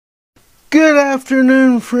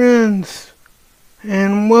afternoon, friends,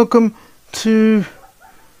 and welcome to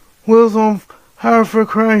Wheels on Fire for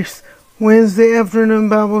Christ Wednesday afternoon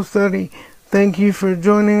Bible study. Thank you for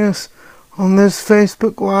joining us on this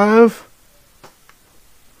Facebook Live.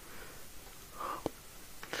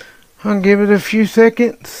 I'll give it a few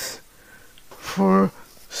seconds for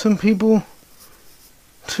some people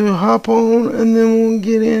to hop on, and then we'll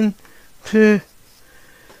get into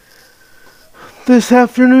this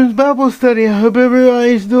afternoon's Bible study. I hope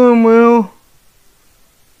everybody's doing well.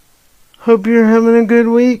 Hope you're having a good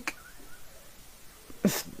week.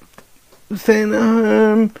 Staying at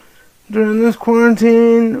home during this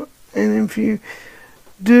quarantine. And if you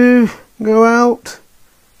do go out,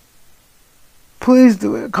 please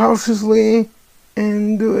do it cautiously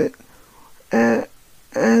and do it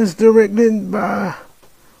as directed by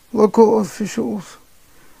local officials.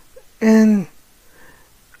 And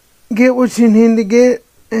get what you need to get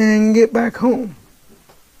and get back home.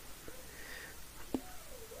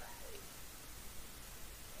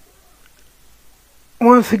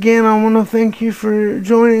 Once again, I want to thank you for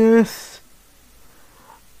joining us.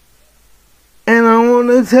 And I want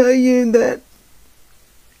to tell you that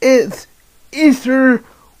it's Easter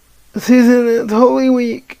season, it's Holy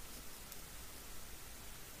Week.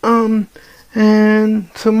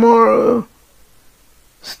 And tomorrow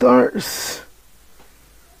starts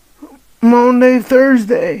Monday,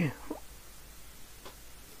 Thursday,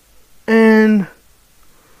 and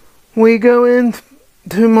we go into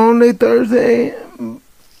Monday, Thursday,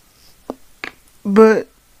 but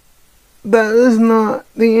that is not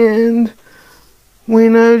the end. We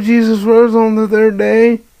know Jesus rose on the third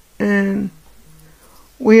day, and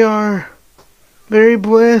we are very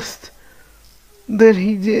blessed that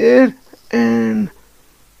he did, and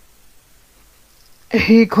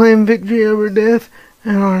he claimed victory over death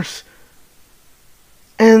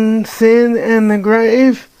and sin and the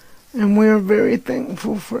grave, and we are very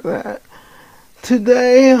thankful for that.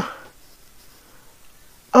 Today,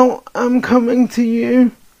 I'm coming to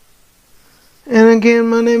you, and again,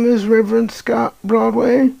 my name is Reverend Scott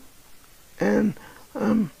Broadway, and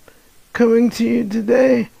I'm coming to you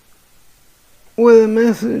today with a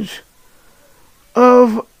message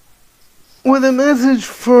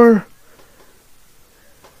for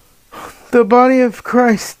the body of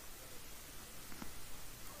Christ.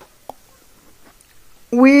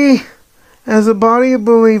 We, as a body of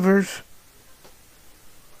believers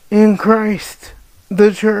in Christ,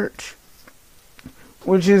 the church,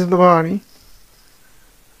 which is the body,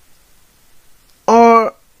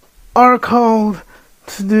 are called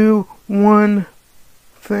to do one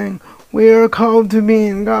thing. We are called to be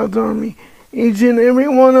in God's army. Each and every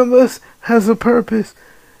one of us has a purpose,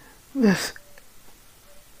 and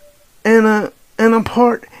a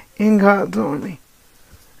part in God's army.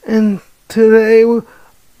 And today,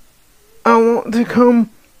 I want to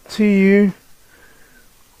come to you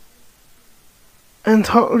and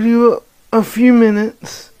talk to you a few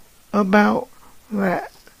minutes about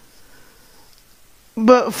that.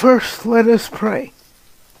 But first, let us pray.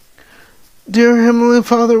 Dear Heavenly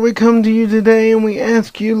Father, we come to you today and we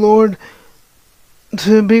ask you, Lord,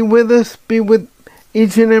 to be with us, be with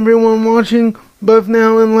each and every one watching, both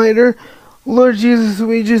now and later. Lord Jesus,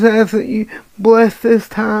 we just ask that you bless this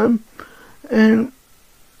time and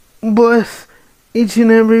bless each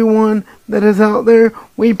and every one that is out there.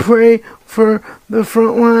 We pray for the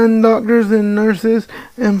frontline doctors and nurses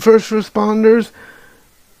and first responders.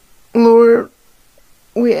 Lord,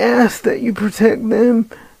 we ask that you protect them,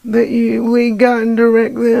 that you lead, guide, and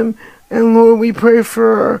direct them. And Lord, we pray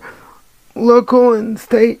for our local and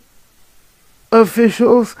state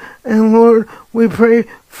officials. And Lord, we pray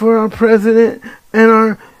for our president and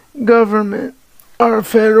our government, our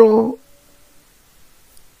federal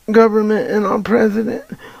government and our president.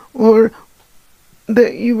 Lord,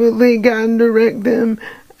 that you would lead, guide, and direct them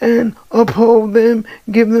and uphold them,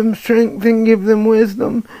 give them strength and give them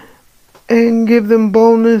wisdom and give them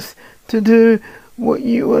boldness to do what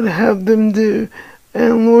you would have them do.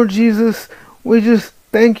 And Lord Jesus, we just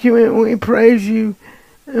thank you and we praise you,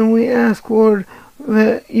 and we ask, Lord,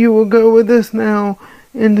 that you will go with us now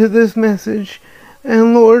into this message.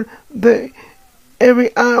 And Lord, that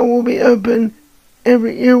every eye will be open,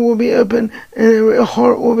 every ear will be open, and every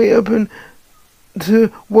heart will be open to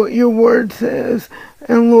what your word says.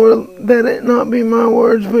 And Lord, that it not be my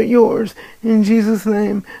words, but yours. In Jesus'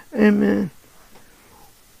 name, amen.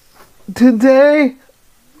 Today,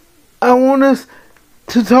 I want us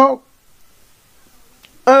to talk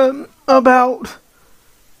about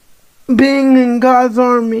being in God's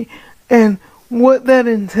army and what that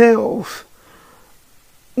entails.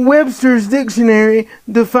 Webster's dictionary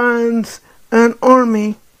defines an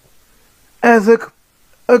army as a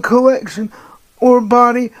collection or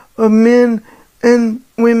body of men and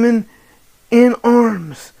women in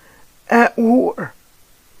arms at war.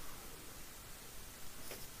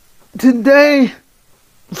 Today,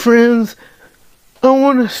 friends, I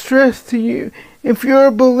want to stress to you, if you're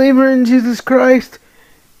a believer in Jesus Christ,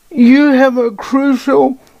 you have a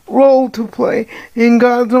crucial role to play in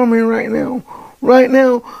God's army right now. Right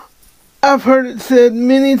now, I've heard it said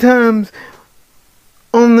many times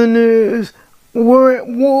on the news, we're at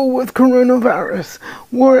war with coronavirus.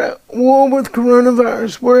 We're at war with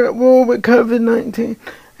coronavirus. We're at war with COVID-19.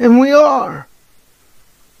 And we are.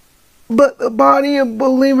 But the body of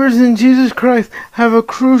believers in Jesus Christ have a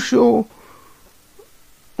crucial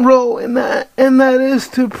role in that. And that is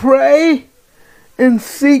to pray and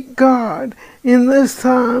seek God in this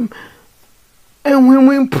time. And when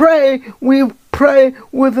we pray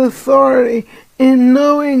with authority in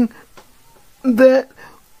knowing that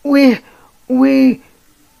we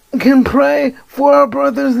can pray for our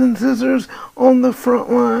brothers and sisters on the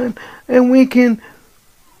front line, and we can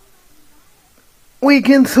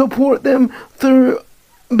support them through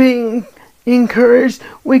being encouraged.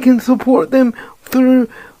 We can support them through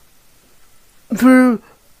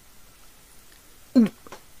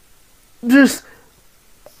just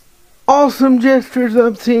awesome gestures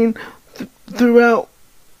I've seen throughout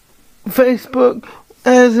Facebook,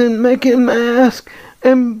 as in making masks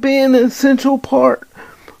and being an essential part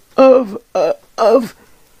of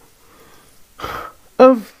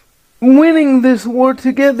winning this war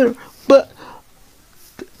together. But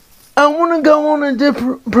I want to go on a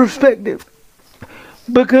different perspective,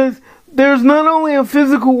 because there's not only a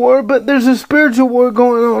physical war, but there's a spiritual war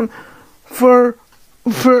going on for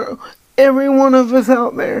every one of us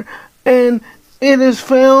out there. And it is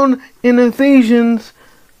found in Ephesians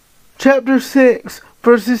chapter 6,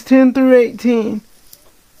 verses 10 through 18.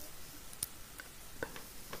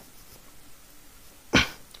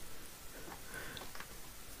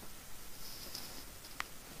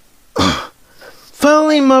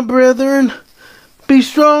 Finally, my brethren, be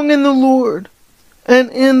strong in the Lord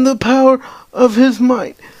and in the power of his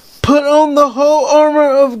might. Put on the whole armor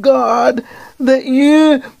of God, that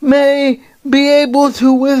you may be able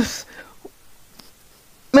to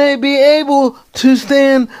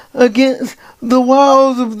stand against the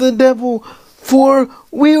wiles of the devil. For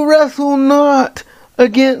we wrestle not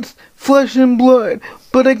against flesh and blood,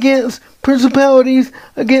 but against principalities,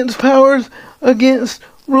 against powers, against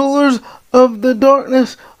rulers of the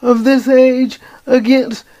darkness of this age,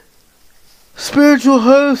 against spiritual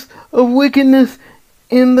hosts of wickedness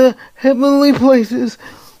in the heavenly places.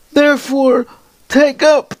 Therefore, take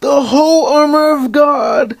up the whole armor of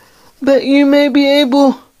God, that you may be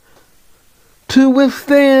able to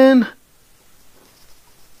withstand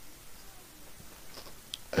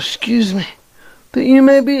that you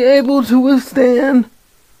may be able to withstand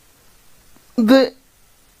in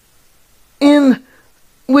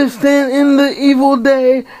the evil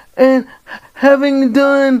day, and having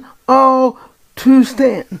done all, to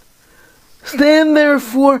stand. Stand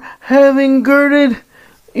therefore, having girded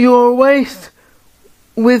your waist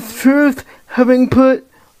with truth, having put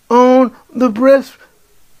on the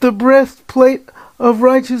breastplate of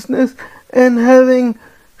righteousness, and having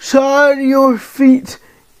shod your feet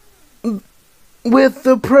with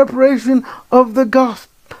the preparation of the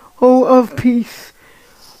gospel of peace.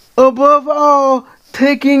 Above all,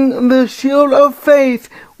 taking the shield of faith,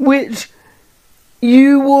 which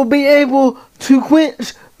you will be able to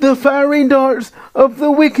quench the fiery darts of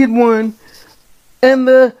the wicked one,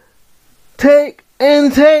 and take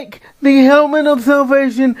the helmet of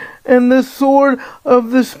salvation and the sword of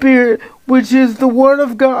the Spirit, which is the word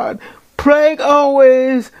of God. Pray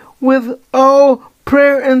always with all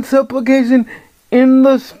prayer and supplication in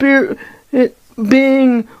the Spirit,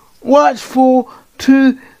 being watchful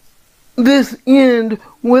to this end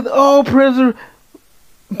with all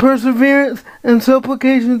perseverance and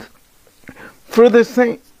supplications for the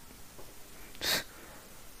saints.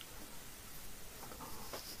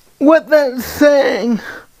 What that's saying,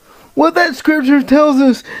 what that scripture tells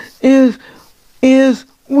us is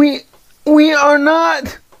we are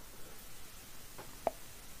not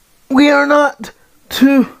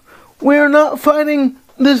fighting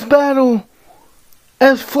this battle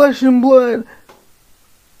as flesh and blood,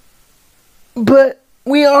 but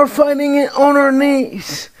we are fighting it on our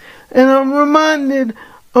knees. And I'm reminded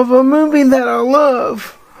of a movie that I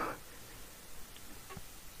love,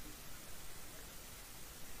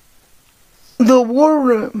 The War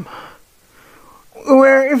Room,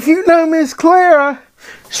 where, if you know Miss Clara,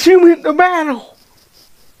 she went to battle.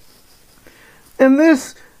 And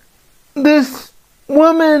this this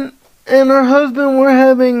woman and her husband were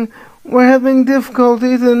having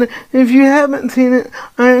difficulties, and if you haven't seen it,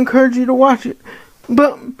 I encourage you to watch it.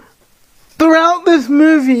 But throughout this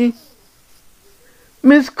movie,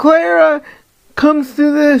 Miss Clara comes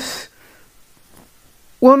to this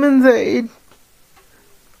woman's aid,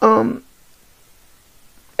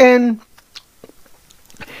 and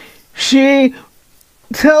she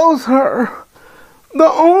tells her, the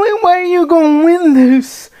only way you're gonna win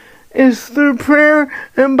this is through prayer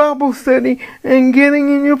and Bible study and getting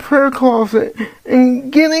in your prayer closet and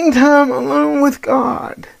getting time alone with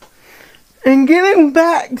God and getting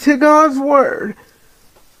back to God's Word.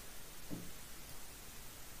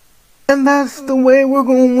 And that's the way we're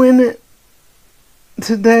going to win it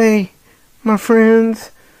today, my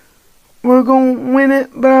friends. We're going to win it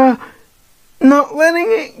by not letting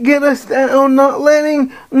it get us down,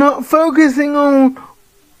 not focusing on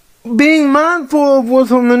being mindful of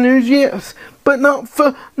what's on the news, yes, but not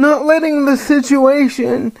letting the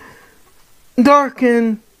situation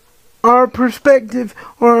darken our perspective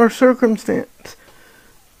or our circumstance.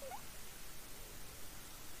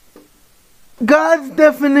 God's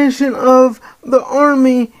definition of the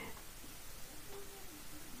army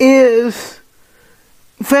is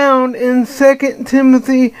found in 2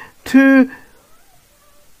 Timothy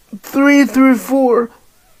 2:3-4.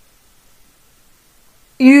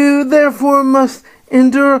 You therefore must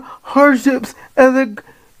endure hardships as a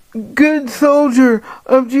good soldier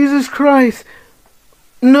of Jesus Christ.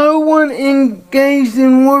 No one engaged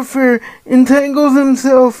in warfare entangles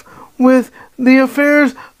himself with the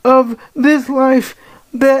affairs of this life,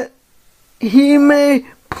 that he may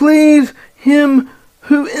please him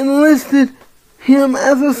who enlisted him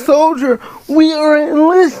as a soldier. We are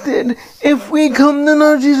enlisted if we come to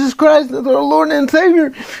know Jesus Christ as our Lord and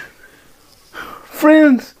Savior.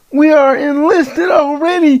 Friends, we are enlisted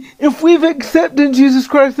already if we've accepted Jesus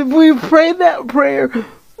Christ, if we've prayed that prayer,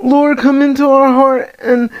 Lord, come into our heart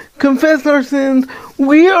and confess our sins.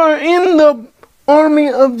 We are in the army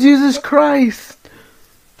of Jesus Christ.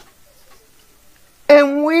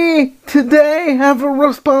 And we today have a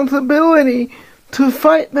responsibility to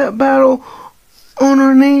fight that battle on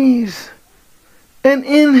our knees and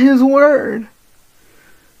in His Word.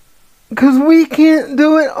 Because we can't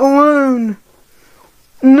do it alone.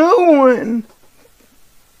 No one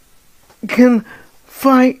can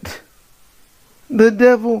fight the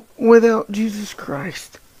devil without Jesus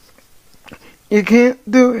Christ. You can't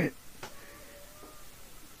do it.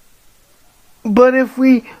 But if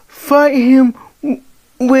we fight him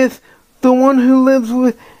with the one who lives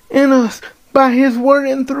within us by His Word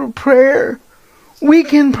and through prayer, we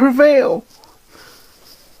can prevail.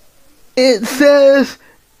 It says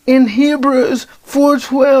in Hebrews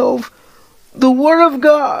 4:12, the Word of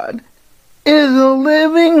God is a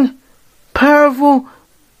living, powerful.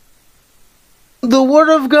 The Word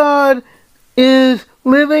of God is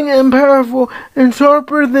living and powerful and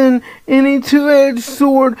sharper than any two-edged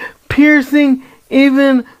sword, piercing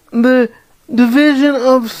even the division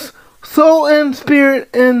of soul and spirit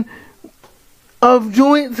and of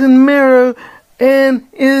joints and marrow, and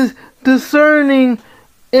is discerning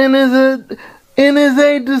and is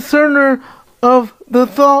a discerner of the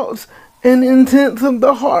thoughts and intents of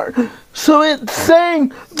the heart. So it's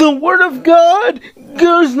saying the Word of God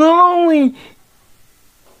goes not only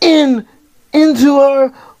into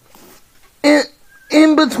our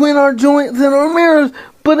in between our joints and our marrows,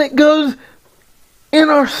 but it goes in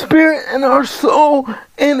our spirit and our soul,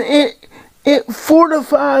 and it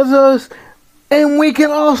fortifies us, and we can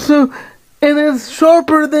also, and it's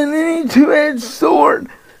sharper than any two-edged sword.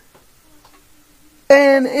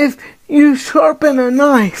 And if you sharpen a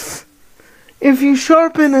knife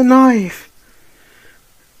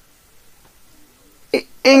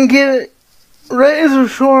and get it razor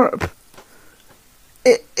sharp,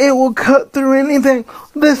 it will cut through anything.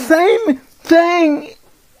 The same thing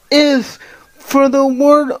is for the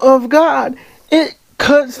Word of God. It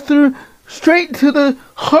cuts through straight to the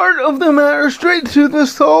heart of the matter, straight to the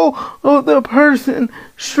soul of the person,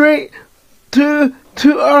 straight to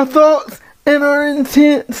our thoughts and our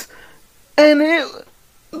intents. And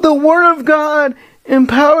the Word of God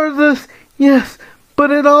empowers us, yes, but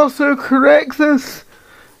it also corrects us.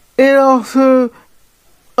 It also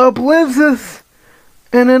uplifts us,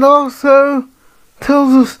 and it also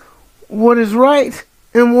tells us what is right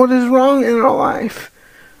and what is wrong in our life.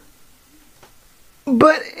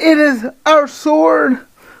 But it is our sword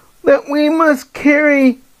that we must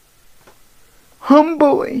carry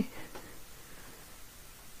humbly.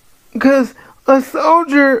 Because a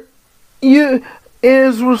soldier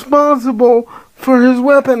is responsible for his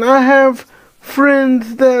weapon. I have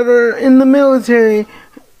friends that are in the military,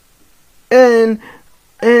 and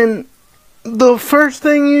the first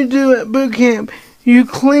thing you do at boot camp, you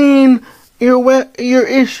clean your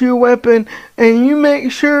issue weapon, and you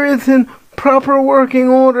make sure it's in proper working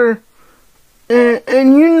order,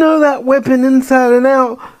 and you know that weapon inside and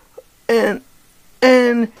out,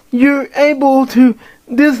 and you're able to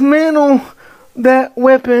dismantle that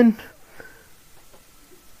weapon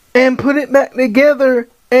and put it back together,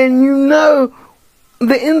 and you know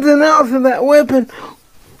the ins and outs of that weapon.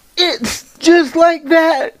 It's just like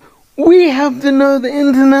that. We have to know the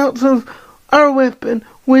ins and outs of our weapon,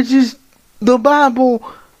 which is the Bible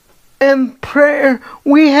and prayer.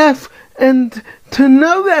 And to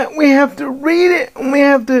know that, we have to read it, and we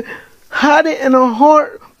have to hide it in our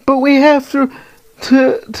heart, but we have to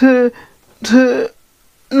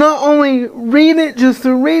not only read it just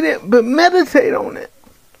to read it, but meditate on it.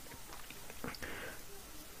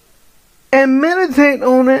 And meditate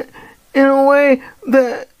on it in a way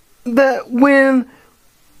that when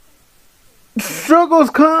struggles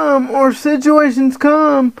come or situations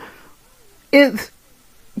come, it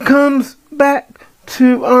comes back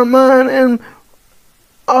to our mind and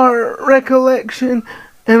our recollection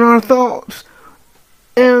and our thoughts.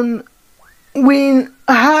 And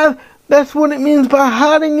that's what it means by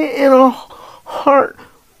hiding it in our heart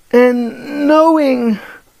and knowing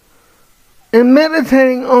and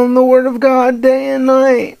meditating on the Word of God day and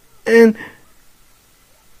night, and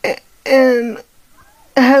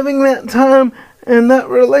having that time and that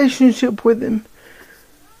relationship with Him.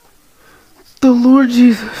 The Lord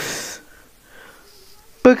Jesus.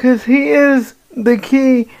 Because He is the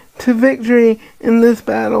key to victory in this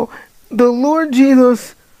battle. The Lord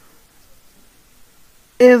Jesus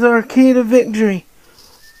is our key to victory.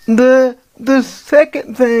 The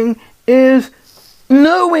second thing is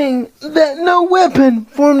knowing that no weapon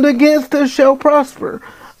formed against us shall prosper.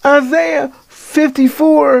 Isaiah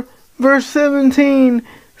 54 verse 17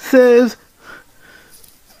 says,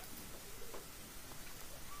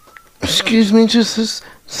 excuse me just a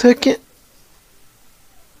second.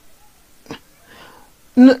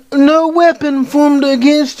 No weapon formed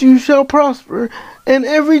against you shall prosper, and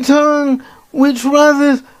every tongue which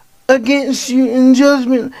rises against you in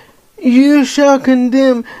judgment you shall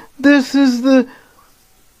condemn. This is the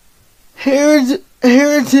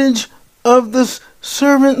heritage of the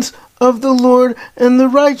servants of the Lord, and the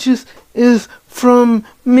righteous is from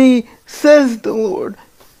me, says the Lord.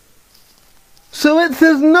 So it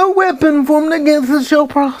says no weapon formed against us shall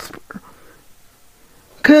prosper.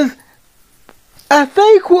 Because I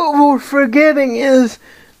think what we're forgetting is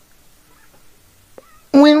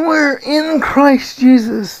when we're in Christ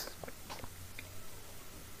Jesus,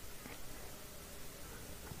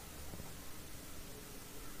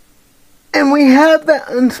 and we have that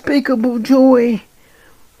unspeakable joy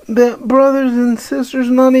that brothers and sisters,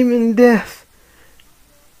 not even death,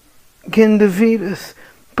 can defeat us,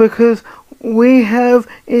 because we have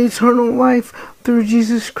eternal life through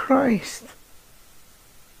Jesus Christ.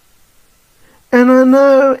 And I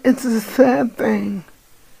know it's a sad thing,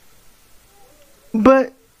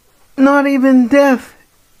 but not even death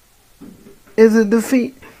is a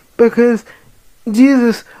defeat, because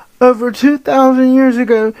Jesus, over 2,000 years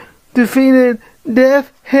ago, defeated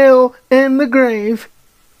death, hell, and the grave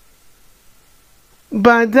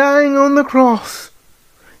by dying on the cross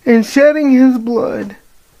and shedding His blood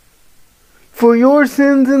for your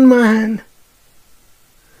sins and mine.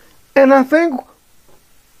 And I think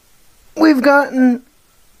we've gotten,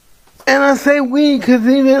 and I say we because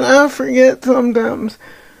even I forget sometimes,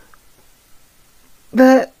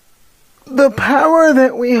 that the power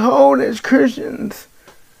that we hold as Christians,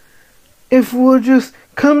 if we'll just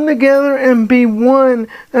come together and be one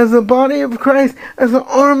as a body of Christ, as an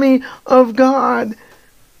army of God,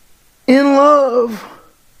 in love,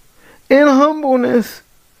 in humbleness,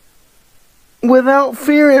 without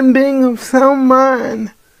fear, and being of sound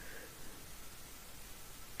mind,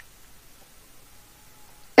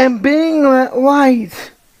 and being that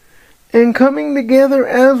light, and coming together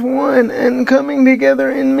as one, and coming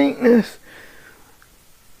together in meekness,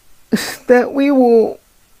 that we will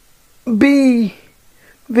be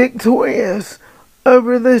victorious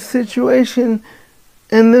over this situation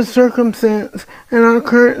and this circumstance and our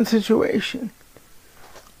current situation.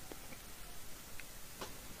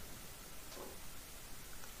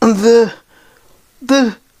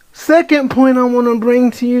 The second point I want to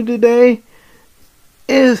bring to you today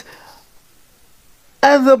is,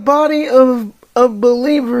 as a body of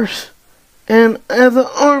believers and as an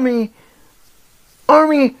army,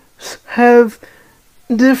 armies have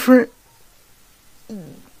different,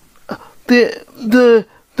 the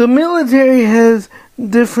the military has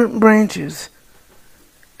different branches,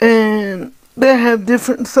 and they have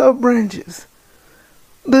different sub-branches.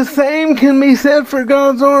 The same can be said for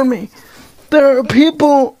God's army. There are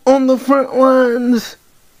people on the front lines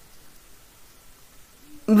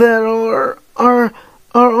that are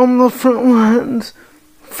on the front lines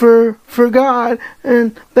for God,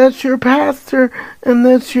 and that's your pastor, and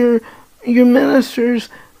that's your ministers,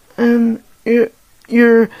 and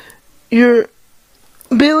your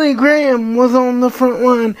Billy Graham was on the front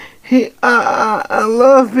line. I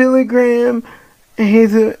love Billy Graham.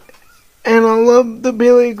 And I love the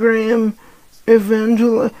Billy Graham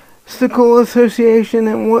Evangelistical Association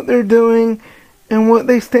and what they're doing and what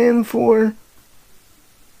they stand for.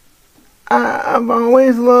 I've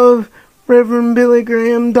always loved Reverend Billy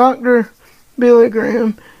Graham, Dr. Billy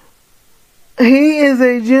Graham. He is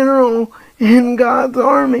a general in God's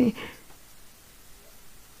army.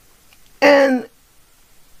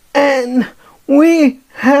 And we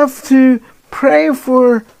have to pray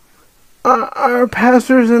for our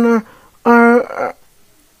pastors and our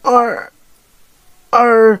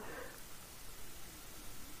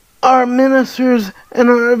ministers and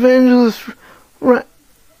our evangelists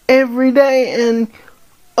every day, and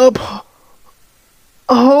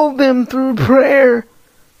uphold them through prayer.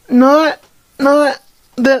 Not that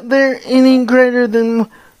they're any greater than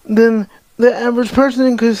the average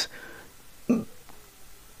person,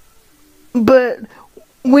 but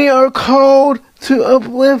we are called to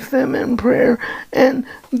uplift them in prayer. And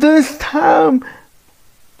this time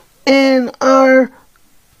in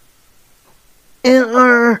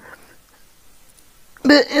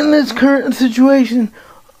this current situation,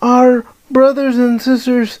 our brothers and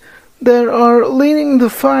sisters that are leading the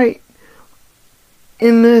fight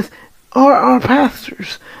in this are our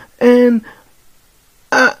pastors and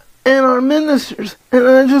our ministers. And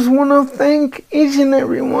I just want to thank each and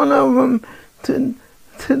every one of them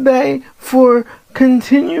today for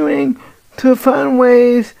continuing to find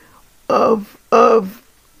ways of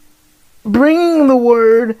bringing the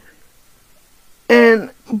word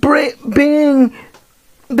and being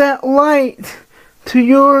that light to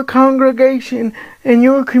your congregation and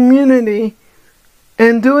your community,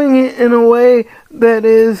 and doing it in a way that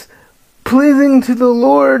is pleasing to the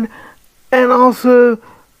Lord, and also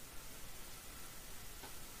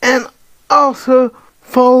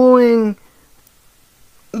following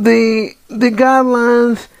the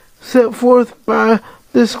guidelines set forth by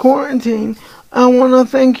this quarantine. I want to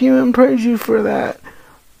thank you and praise you for that,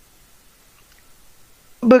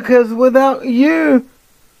 because without you,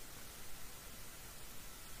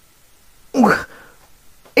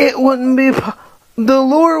 it wouldn't be. The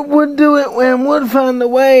Lord would do it and would find a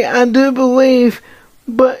way, I do believe,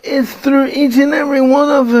 but it's through each and every one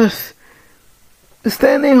of us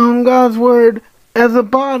standing on God's word as a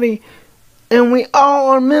body, and we all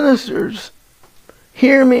are ministers.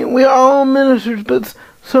 Hear me, we are all ministers, but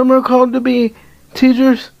some are called to be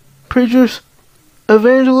teachers, preachers,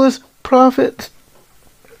 evangelists, prophets,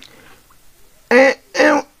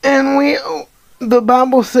 and we, the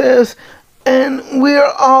Bible says, and we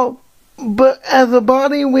are all, but as a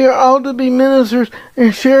body, we are all to be ministers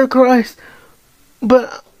and share Christ.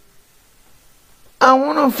 But I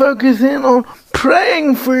want to focus in on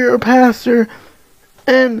praying for your pastor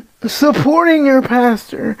and supporting your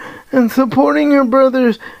pastor and supporting your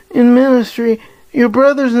brothers in ministry, your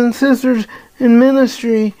brothers and sisters in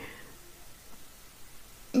ministry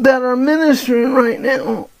that are ministering right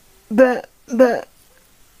now, that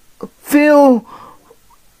feel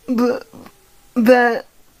that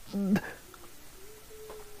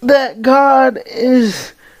God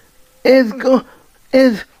is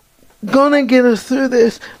gonna get us through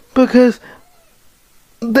this, because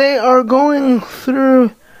they are going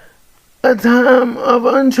through a time of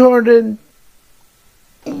uncharted.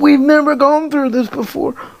 We've never gone through this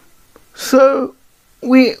before. So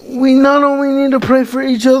we not only need to pray for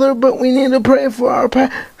each other, but we need to pray for our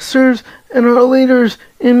pastors and our leaders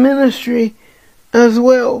in ministry as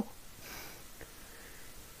well.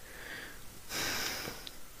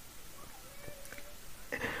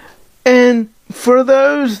 And for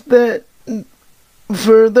those of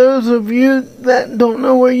you that don't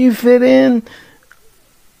know where you fit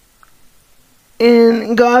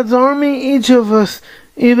in God's army, each of us,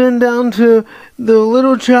 even down to the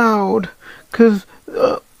little child, because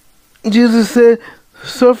Jesus said,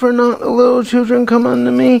 "Suffer not the little children, come unto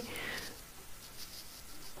me."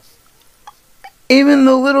 Even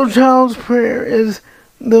the little child's prayer is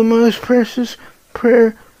the most precious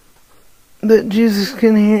prayer that Jesus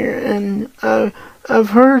can hear. And I've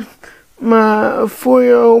heard my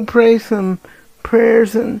 4-year-old pray some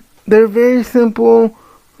prayers, and they're very simple,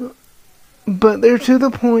 but they're to the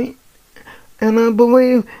point, and I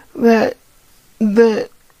believe that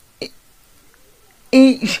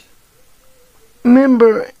each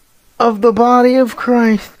member of the body of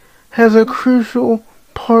Christ has a crucial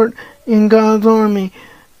part in God's army.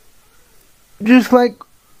 Just like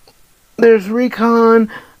there's recon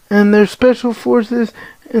and there's special forces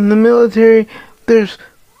in the military, there's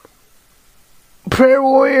prayer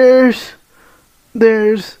warriors,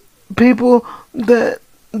 there's people that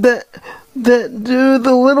do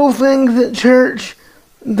the little things at church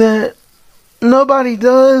that nobody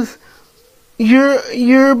does.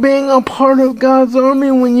 You're being a part of God's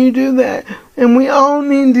army when you do that. And we all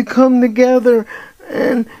need to come together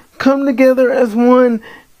and come together as one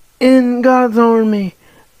in God's army.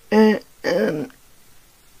 And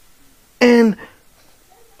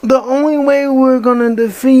the only way we're going to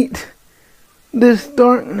defeat this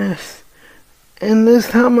darkness and this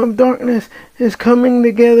time of darkness is coming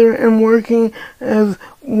together and working as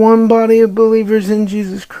one body of believers in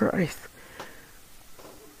Jesus Christ.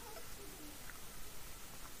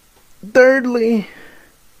 Thirdly,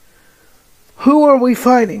 who are we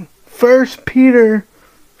fighting? 1 Peter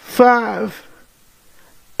 5,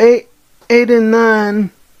 8 and 9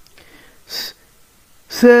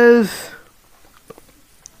 says,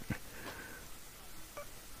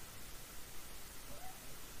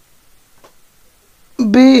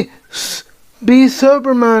 Be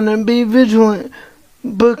sober-minded, be vigilant,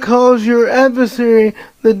 because your adversary,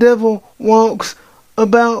 the devil, walks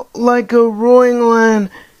about like a roaring lion,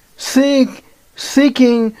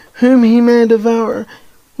 seeking whom he may devour.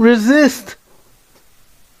 Resist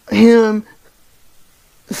him,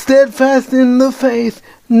 steadfast in the faith,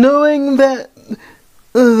 knowing that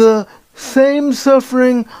the same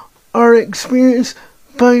suffering are experienced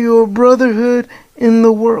by your brotherhood in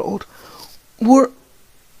the world.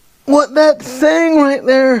 What that's saying right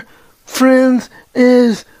there, friends,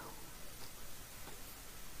 is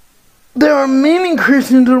there are many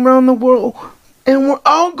Christians around the world, and we're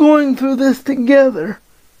all going through this together.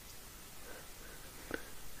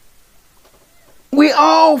 We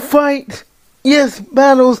all fight, yes,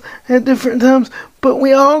 battles at different times, but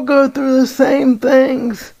we all go through the same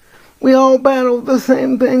things. We all battle the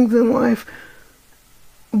same things in life.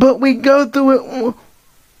 But we go through it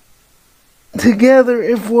together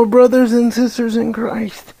if we're brothers and sisters in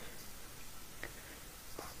Christ.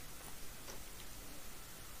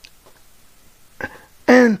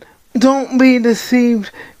 And don't be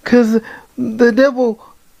deceived, because the devil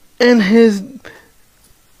and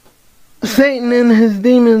Satan and his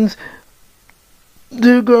demons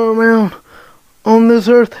do go around on this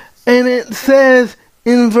earth. And it says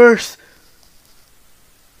in verse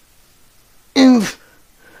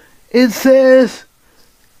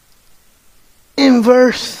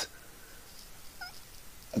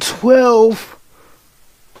 12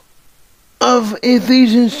 of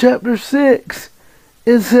Ephesians chapter 6,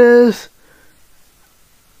 it says,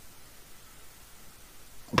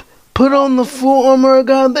 put on the full armor of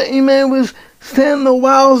God that you may withstand the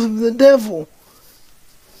wiles of the devil.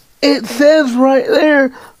 It says right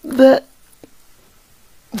there that,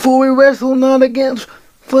 for we wrestle not against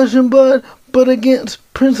flesh and blood, but against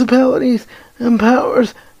principalities and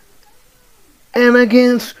powers, and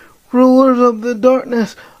against rulers of the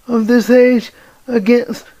darkness of this age,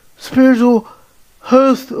 against spiritual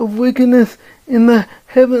hosts of wickedness in the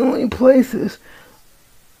heavenly places.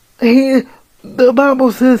 The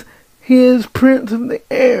Bible says he is prince of the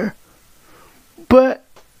air. But,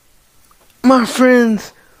 my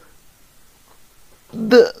friends,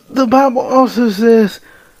 the Bible also says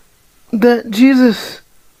that Jesus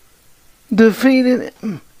defeated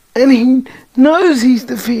him, and he knows he's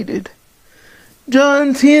defeated.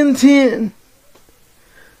 John 10:10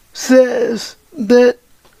 says that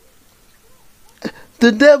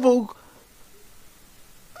the devil,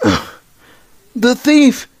 the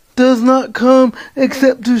thief, does not come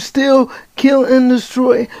except to steal, kill, and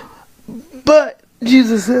destroy. But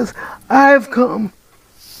Jesus says, I have come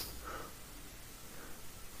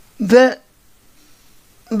that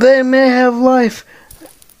they may have life,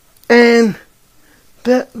 and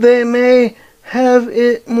that they may have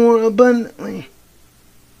it more abundantly.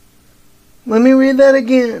 Let me read that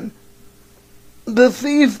again. The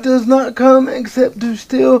thief does not come except to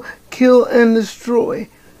steal, kill, and destroy.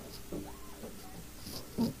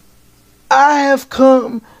 I have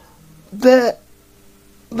come that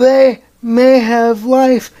they may have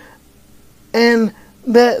life, and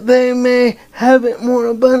that they may have it more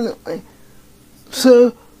abundantly.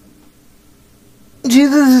 So,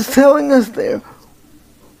 Jesus is telling us there,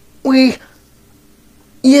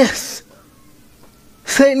 yes,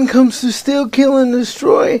 Satan comes to steal, kill, and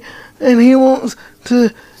destroy, and he wants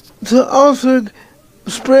to also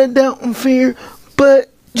spread doubt and fear. But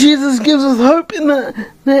Jesus gives us hope in that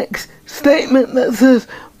next statement that says,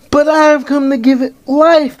 "But I have come to give it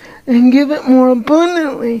life and give it more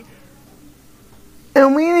abundantly."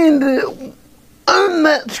 And we need to own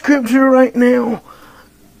that scripture right now.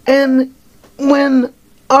 And when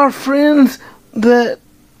our friends that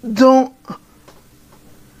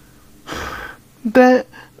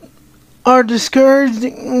are discouraged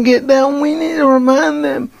and get down, we need to remind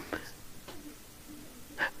them,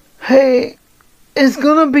 hey, it's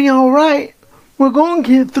going to be alright. We're going to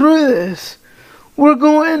get through this. We're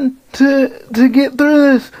going to get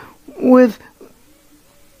through this with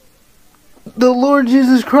the Lord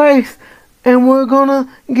Jesus Christ, and we're going to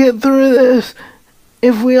get through this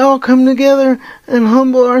if we all come together and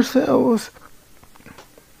humble ourselves.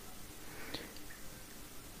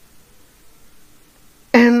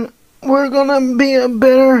 And we're going to be a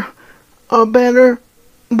better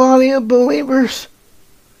body of believers.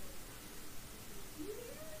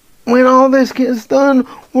 When all this gets done,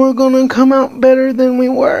 we're going to come out better than we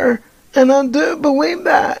were. And I do believe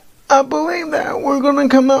that. I believe that. We're going to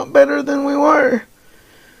come out better than we were.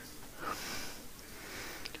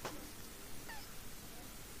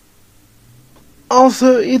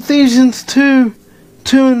 Also, Ephesians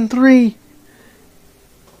 2:2-3,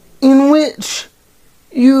 in which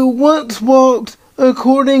you once walked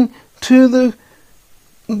according to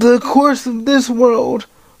the course of this world,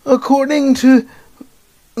 according to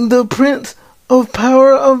the prince of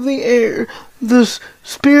power of the air, the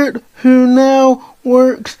spirit who now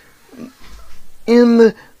works in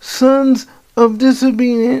the sons of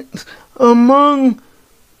disobedience, among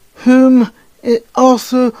whom it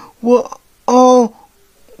also will all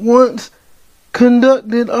once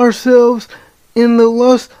conducted ourselves in the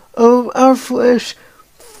lust of our flesh,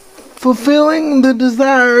 fulfilling the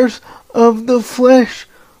desires of the flesh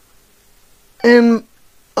and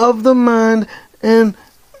of the mind, and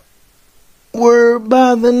were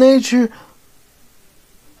by nature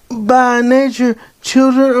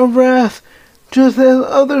children of wrath, just as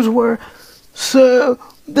others were. So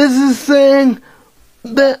this is saying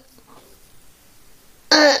that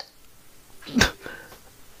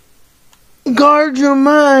guard your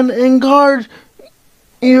mind and guard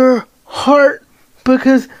your heart,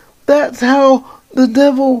 because that's how the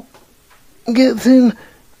devil gets in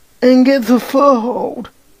and gets a foothold.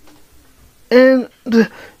 And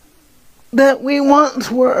that we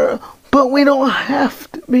once were, but we don't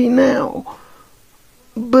have to be now,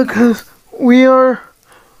 because we are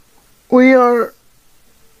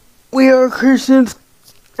Christians,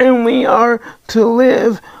 and we are to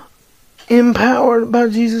live empowered by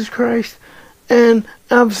Jesus Christ. And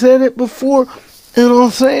I've said it before, and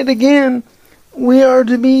I'll say it again, we are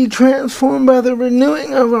to be transformed by the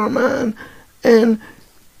renewing of our mind, and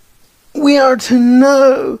we are to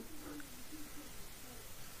know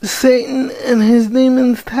Satan and his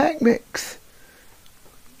demons' tactics,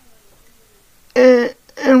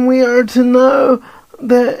 and we are to know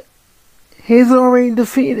that he's already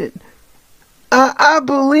defeated. I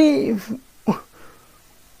believe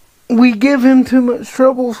we give him too much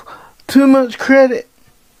trouble, too much credit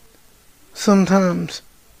sometimes,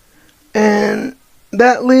 and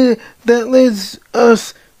that leads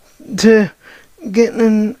us to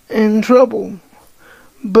getting in trouble.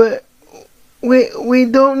 But we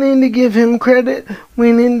don't need to give him credit.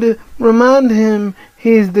 We need to remind him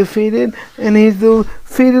he's defeated, and he's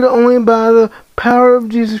defeated only by the power of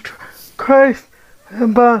Jesus Christ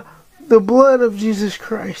and by the blood of Jesus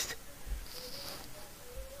Christ.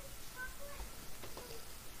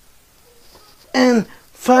 And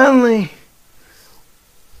finally,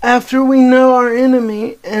 after we know our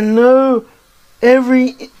enemy and know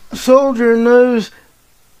every soldier knows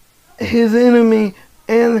his enemy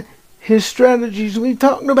and his strategies. We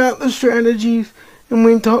talked about the strategies, and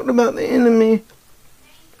we talked about the enemy,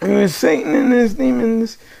 and with Satan and his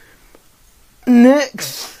demons.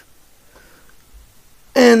 Next,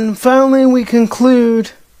 and finally we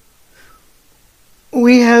conclude,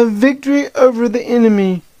 we have victory over the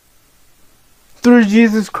enemy through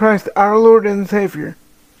Jesus Christ, our Lord and Savior.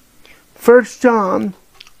 1 John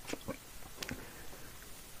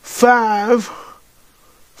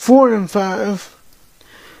 5:4-5.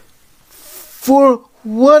 For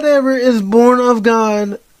whatever is born of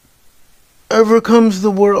God overcomes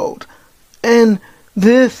the world, and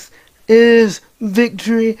this is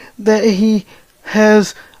victory, that he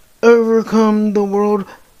has overcome the world.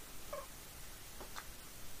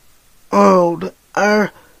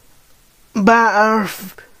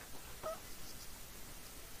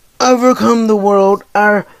 Overcome the world,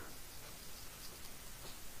 our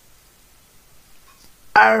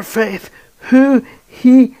our faith, who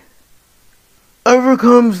he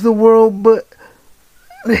overcomes the world, but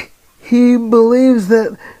he believes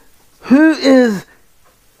that who is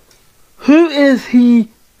he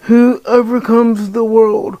who overcomes the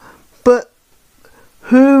world, but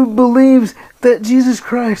who believes that Jesus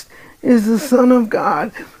Christ is the Son of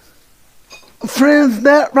God. Friends,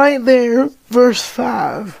 that right there, verse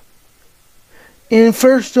 5, in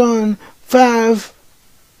 1 John 5,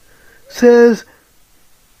 says,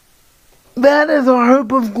 that is our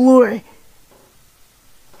hope of glory.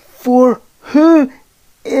 For who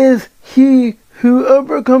is he who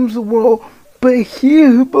overcomes the world, but he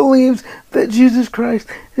who believes that Jesus Christ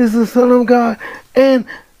is the Son of God? And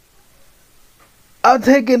I'll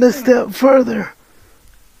take it a step further.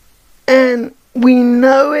 And we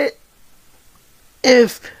know it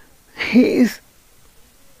if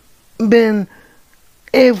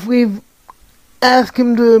we've asked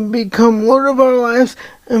him to become Lord of our lives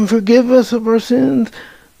and forgive us of our sins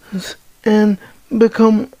and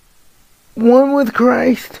become one with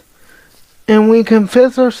Christ, and we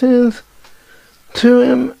confess our sins to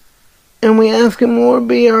him, and we ask him, Lord,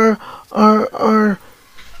 be our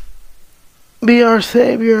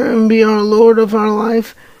Savior and be our Lord of our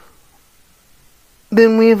life,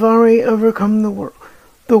 then we've already overcome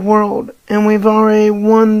the world, and we've already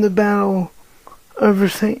won the battle over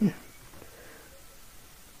Satan.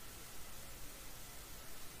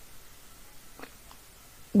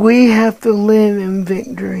 We have to live in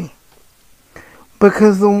victory,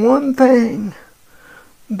 because the one thing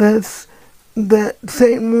that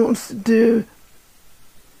Satan wants to do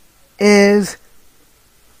is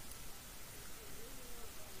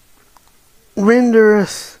render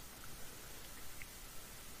us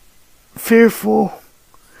fearful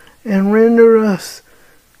and render us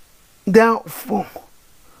doubtful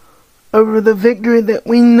over the victory that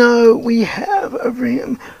we know we have over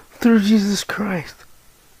him through Jesus Christ.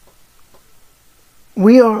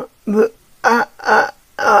 We are I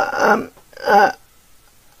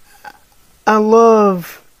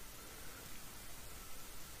love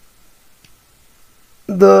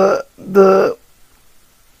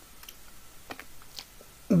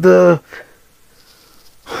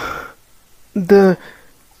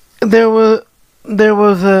there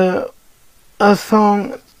was a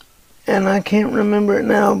song, and I can't remember it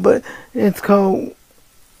now, but it's called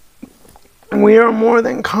 "We Are More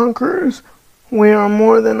Than Conquerors." We are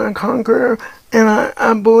more than a conqueror, and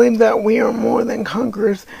I believe that we are more than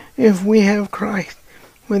conquerors if we have Christ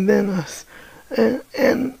within us.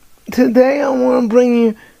 And today I want to bring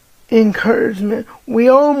you encouragement. We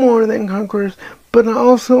are more than conquerors, but I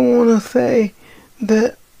also want to say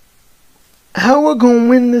that how we're going to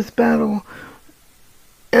win this battle.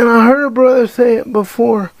 And I heard a brother say it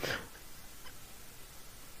before,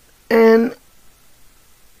 and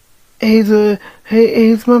he's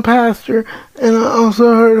my pastor, and I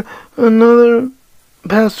also heard another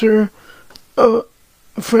pastor, a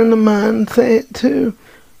friend of mine, say it too,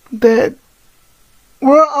 that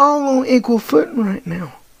we're all on equal footing right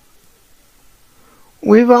now.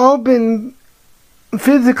 We've all been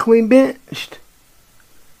physically benched,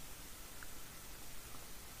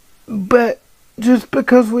 but just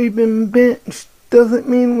because we've been benched doesn't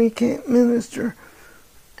mean we can't minister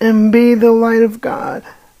and be the light of God.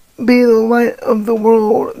 Be the light of the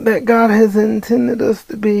world that God has intended us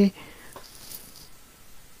to be,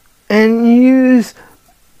 and use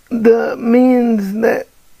the means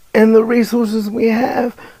and the resources we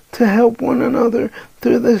have to help one another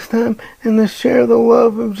through this time, and to share the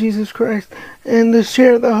love of Jesus Christ, and to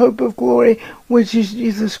share the hope of glory, which is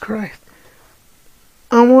Jesus Christ.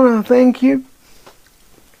 I want to thank you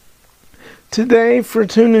today for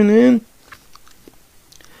tuning in.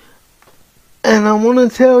 And I want to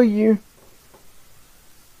tell you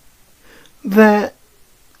that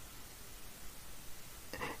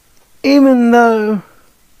even though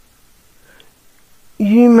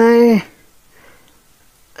you may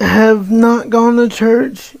have not gone to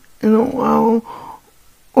church in a while,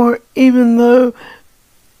 or even though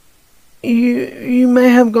you may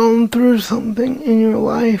have gone through something in your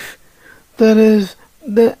life that has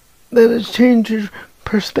changed your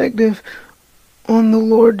perspective on the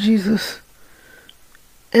Lord Jesus.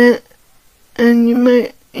 And you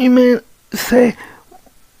may say,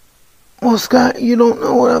 well, Scott, you don't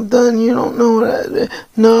know what I've done. You don't know what I did.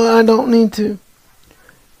 No, I don't need to,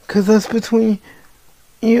 because that's between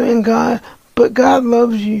you and God. But God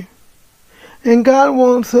loves you, and God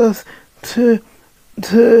wants us to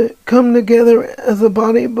come together as a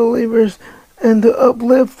body of believers and to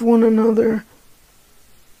uplift one another,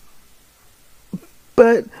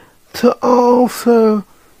 but to also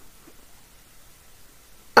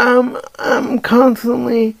I'm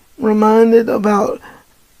constantly reminded about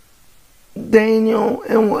Daniel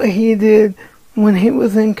and what he did when he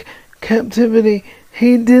was in captivity.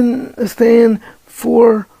 He didn't stand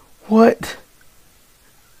for what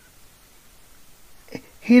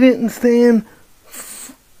he didn't stand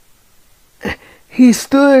he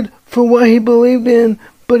stood for what he believed in,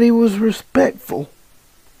 but he was respectful.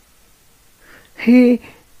 He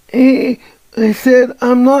said,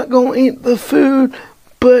 I'm not going to eat the food,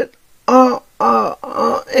 but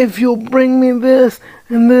if you'll bring me this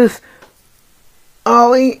and this,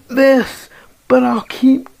 I'll eat this, but I'll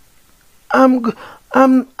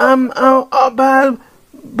abide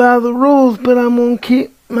by the rules, but I'm going to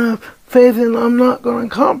keep my faith and I'm not going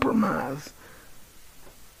to compromise.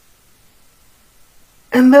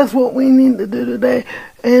 And that's what we need to do today.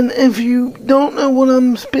 And if you don't know what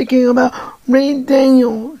I'm speaking about, read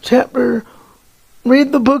the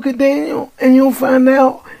book of Daniel, and you'll find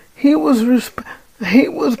out he was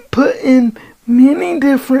put in many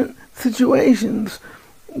different situations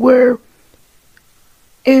where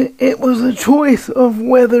it was a choice of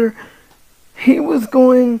whether he was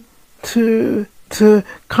going to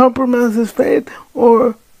compromise his faith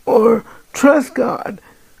or trust God.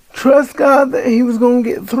 Trust God that he was going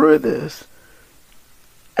to get through this.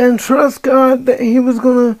 And trust God that he was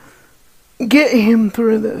going to get him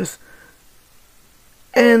through this.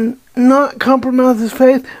 And not compromise his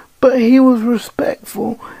faith, but he was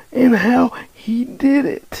respectful in how he did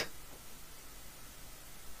it.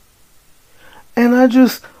 And I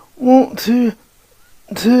just want to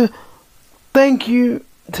thank you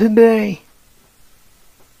today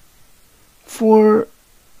for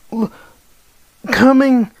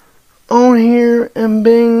coming on here and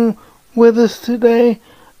being with us today.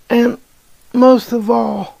 And most of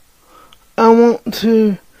all, I want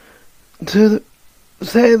to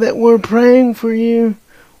say that we're praying for you.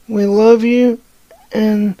 We love you,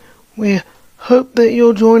 and we hope that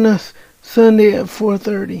you'll join us Sunday at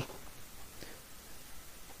 4:30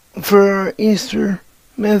 for our Easter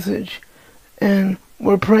message. And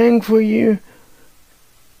we're praying for you,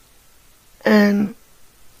 and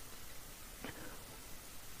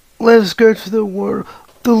let us go to the word,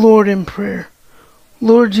 the Lord, in prayer.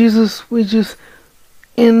 Lord Jesus, we just,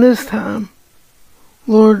 in this time,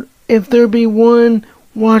 Lord, if there be one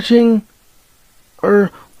watching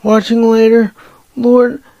or watching later,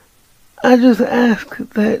 Lord, I just ask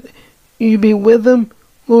that you be with them.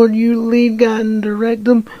 Lord, you lead, guide, and direct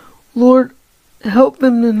them. Lord, help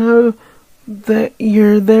them to know that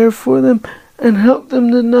you're there for them, and help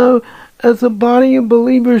them to know, as a body of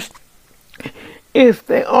believers, if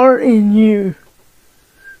they are in you,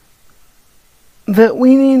 that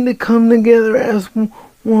we need to come together as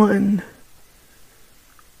one.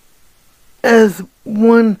 As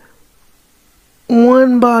one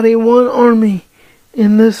body, one army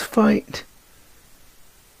in this fight.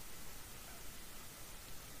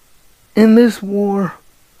 In this war.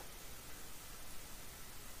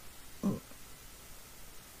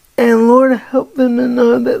 And Lord, help them to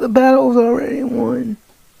know that the battle's already won.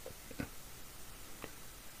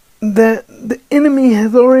 That the enemy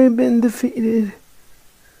has already been defeated.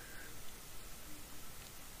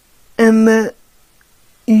 And that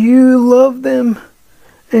you love them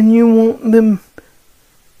and you want them,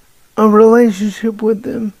 a relationship with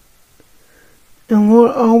them. And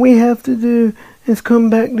Lord, all we have to do is come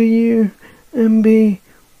back to you and be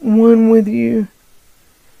one with you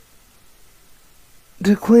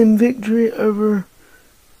to claim victory over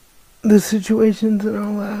the situations in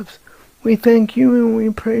our lives. We thank you and we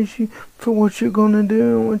praise you for what you're going to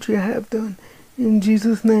do and what you have done. In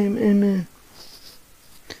Jesus' name, amen.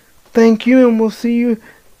 Thank you, and we'll see you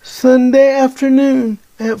Sunday afternoon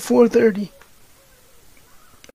at 4:30.